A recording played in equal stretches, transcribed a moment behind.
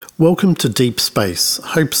Welcome to Deep Space,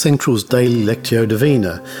 Hope Central's daily Lectio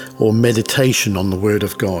Divina, or meditation on the Word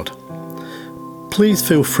of God. Please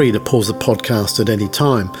feel free to pause the podcast at any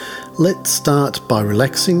time. Let's start by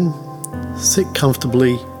relaxing, sit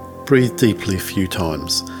comfortably, breathe deeply a few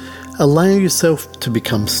times. Allow yourself to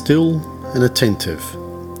become still and attentive.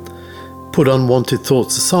 Put unwanted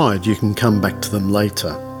thoughts aside, you can come back to them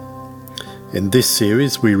later. In this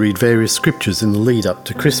series, we read various scriptures in the lead up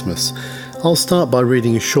to Christmas. I'll start by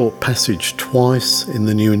reading a short passage twice in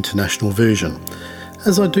the New International Version.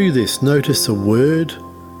 As I do this, notice a word,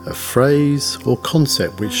 a phrase, or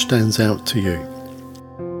concept which stands out to you.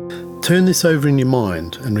 Turn this over in your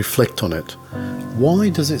mind and reflect on it. Why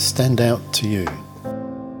does it stand out to you?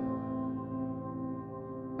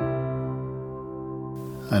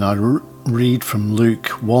 And I read from Luke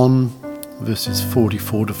 1, verses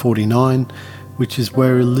 44 to 49, which is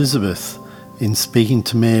where Elizabeth, in speaking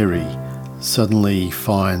to Mary, suddenly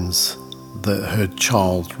finds that her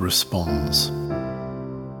child responds.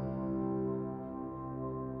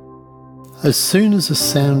 As soon as the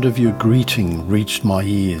sound of your greeting reached my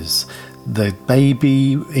ears, the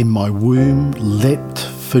baby in my womb leapt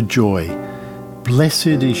for joy. Blessed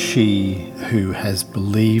is she who has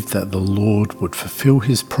believed that the Lord would fulfill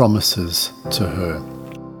his promises to her.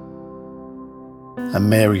 And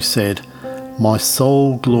Mary said, My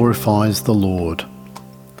soul glorifies the Lord,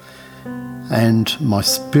 and my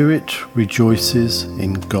spirit rejoices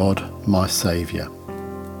in God my Saviour.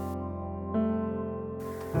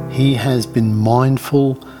 He has been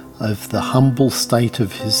mindful of the humble state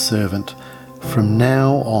of his servant. From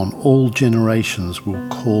now on all generations will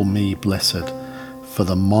call me blessed, for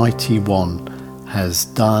the Mighty One has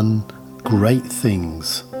done great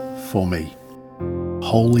things for me.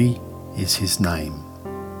 Holy is his name.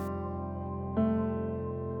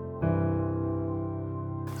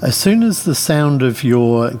 As soon as the sound of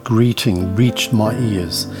your greeting reached my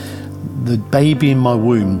ears, the baby in my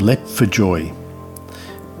womb leapt for joy.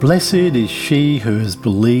 Blessed is she who has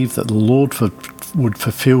believed that the Lord would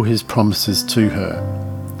fulfill his promises to her.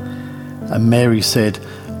 And Mary said,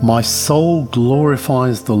 My soul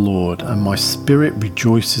glorifies the Lord, and my spirit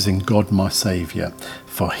rejoices in God my Saviour,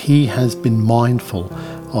 for he has been mindful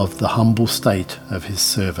of the humble state of his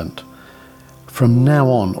servant. From now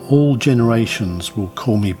on all generations will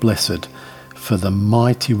call me blessed, for the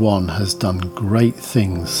Mighty One has done great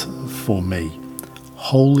things for me.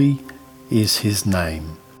 Holy is his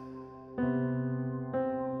name.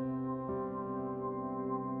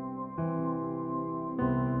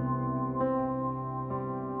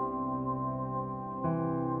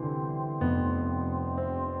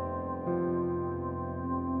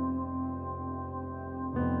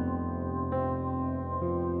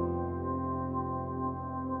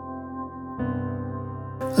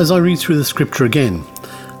 As I read through the scripture again,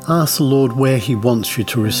 ask the Lord where he wants you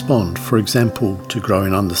to respond. For example, to grow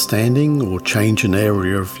in understanding or change an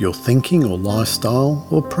area of your thinking or lifestyle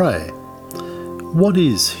or prayer. What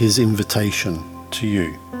is his invitation to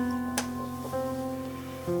you?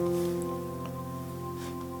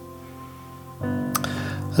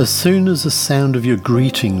 As soon as the sound of your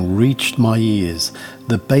greeting reached my ears,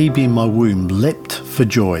 the baby in my womb leapt for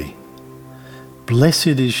joy.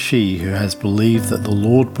 Blessed is she who has believed that the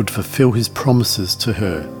Lord would fulfill his promises to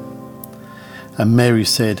her. And Mary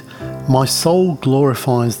said, My soul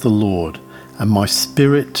glorifies the Lord, and my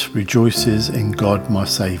spirit rejoices in God my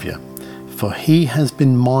Saviour, for he has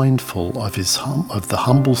been mindful of the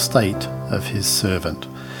humble state of his servant.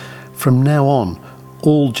 From now on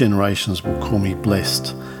all generations will call me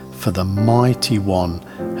blessed, for the Mighty One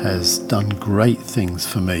has done great things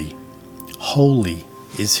for me. Holy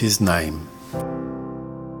is his name.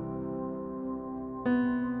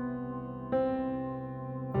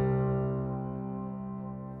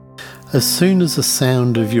 As soon as the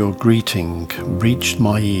sound of your greeting reached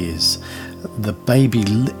my ears, the baby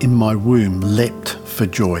in my womb leapt for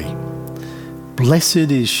joy.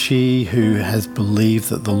 Blessed is she who has believed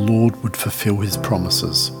that the Lord would fulfill his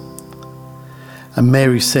promises. And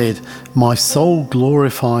Mary said, My soul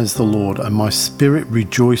glorifies the Lord, and my spirit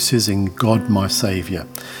rejoices in God my Saviour,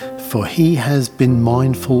 for he has been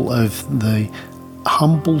mindful of the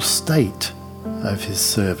humble state of his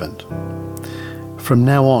servant. From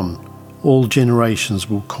now on, all generations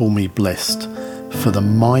will call me blessed, for the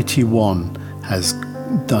Mighty One has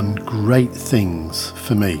done great things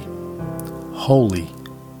for me. Holy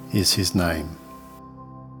is his name.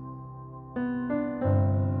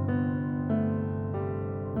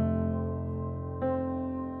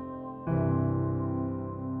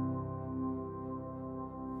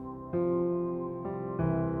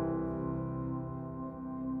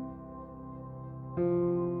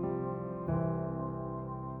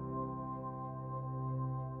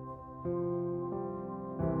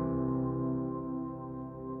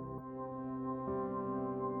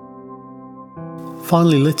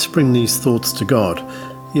 Finally, let's bring these thoughts to God.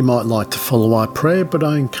 You might like to follow our prayer, but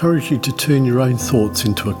I encourage you to turn your own thoughts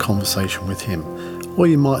into a conversation with Him, or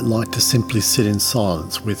you might like to simply sit in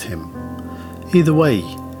silence with Him. Either way,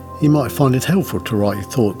 you might find it helpful to write your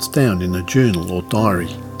thoughts down in a journal or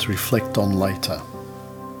diary to reflect on later.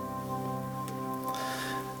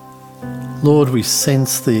 Lord, we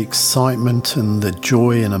sense the excitement and the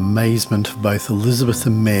joy and amazement of both Elizabeth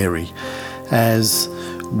and Mary as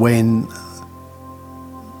when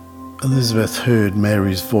Elizabeth heard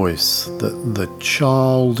Mary's voice, that the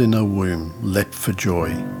child in her womb leapt for joy,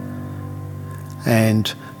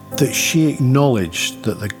 and that she acknowledged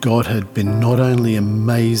that the God had been not only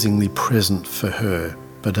amazingly present for her,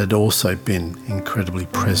 but had also been incredibly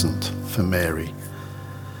present for Mary.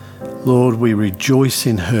 Lord, we rejoice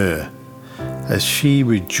in her as she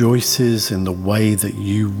rejoices in the way that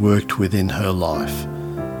you worked within her life.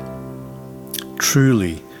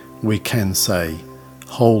 Truly, we can say,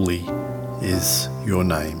 holy is your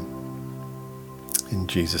name. In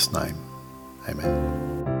Jesus' name,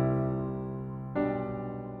 amen.